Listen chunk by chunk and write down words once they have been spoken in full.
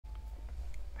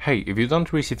Hey, if you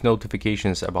don't receive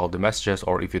notifications about the messages,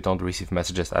 or if you don't receive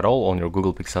messages at all on your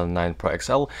Google Pixel 9 Pro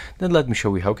XL, then let me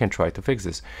show you how you can try to fix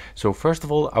this. So first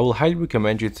of all, I will highly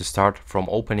recommend you to start from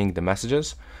opening the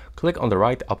messages, click on the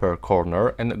right upper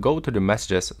corner and go to the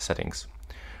messages settings.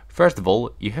 First of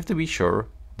all, you have to be sure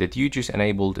that you just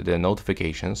enabled the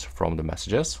notifications from the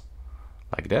messages,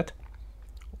 like that,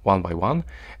 one by one.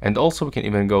 And also we can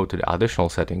even go to the additional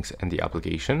settings in the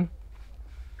application.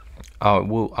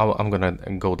 I'm gonna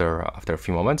go there after a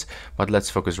few moments, but let's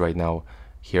focus right now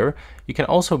here. You can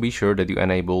also be sure that you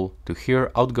enable to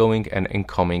hear outgoing and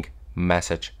incoming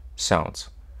message sounds.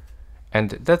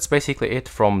 And that's basically it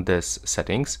from this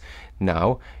settings.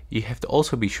 Now you have to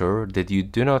also be sure that you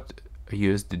do not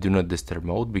use the do not disturb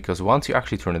mode, because once you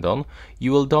actually turn it on,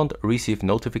 you will don't receive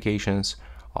notifications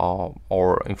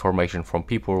or information from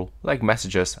people like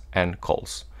messages and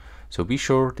calls. So be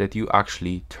sure that you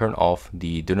actually turn off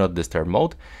the do not disturb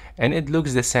mode, and it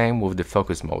looks the same with the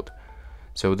focus mode.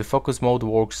 So the focus mode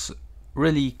works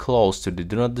really close to the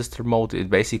do not disturb mode. It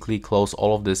basically closes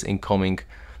all of this incoming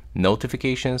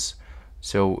notifications.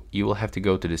 So you will have to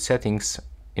go to the settings,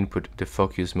 input the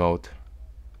focus mode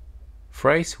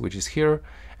phrase, which is here,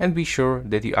 and be sure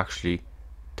that you actually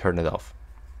turn it off.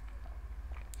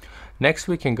 Next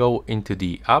we can go into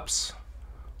the apps,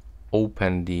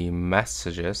 open the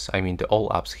messages, the all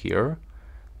apps here,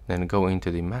 then go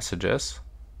into the messages,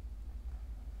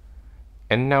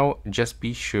 and now just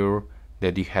be sure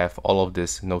that you have all of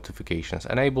these notifications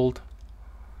enabled,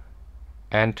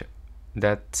 and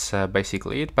that's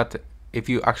basically it. But if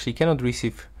you actually cannot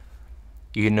receive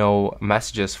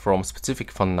messages from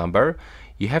specific phone number,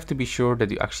 you have to be sure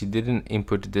that you actually didn't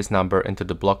input this number into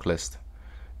the block list.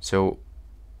 So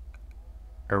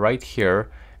right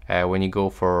here, when you go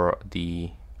for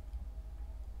the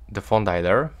phone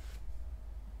dialer,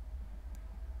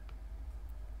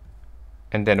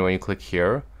 and then when you click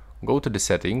here, go to the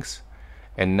settings,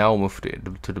 and now move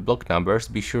to the block numbers.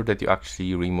 Be sure that you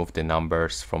actually remove the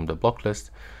numbers from the block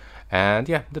list. And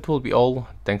yeah, that will be all.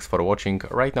 Thanks for watching.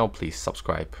 Right now, please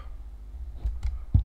subscribe.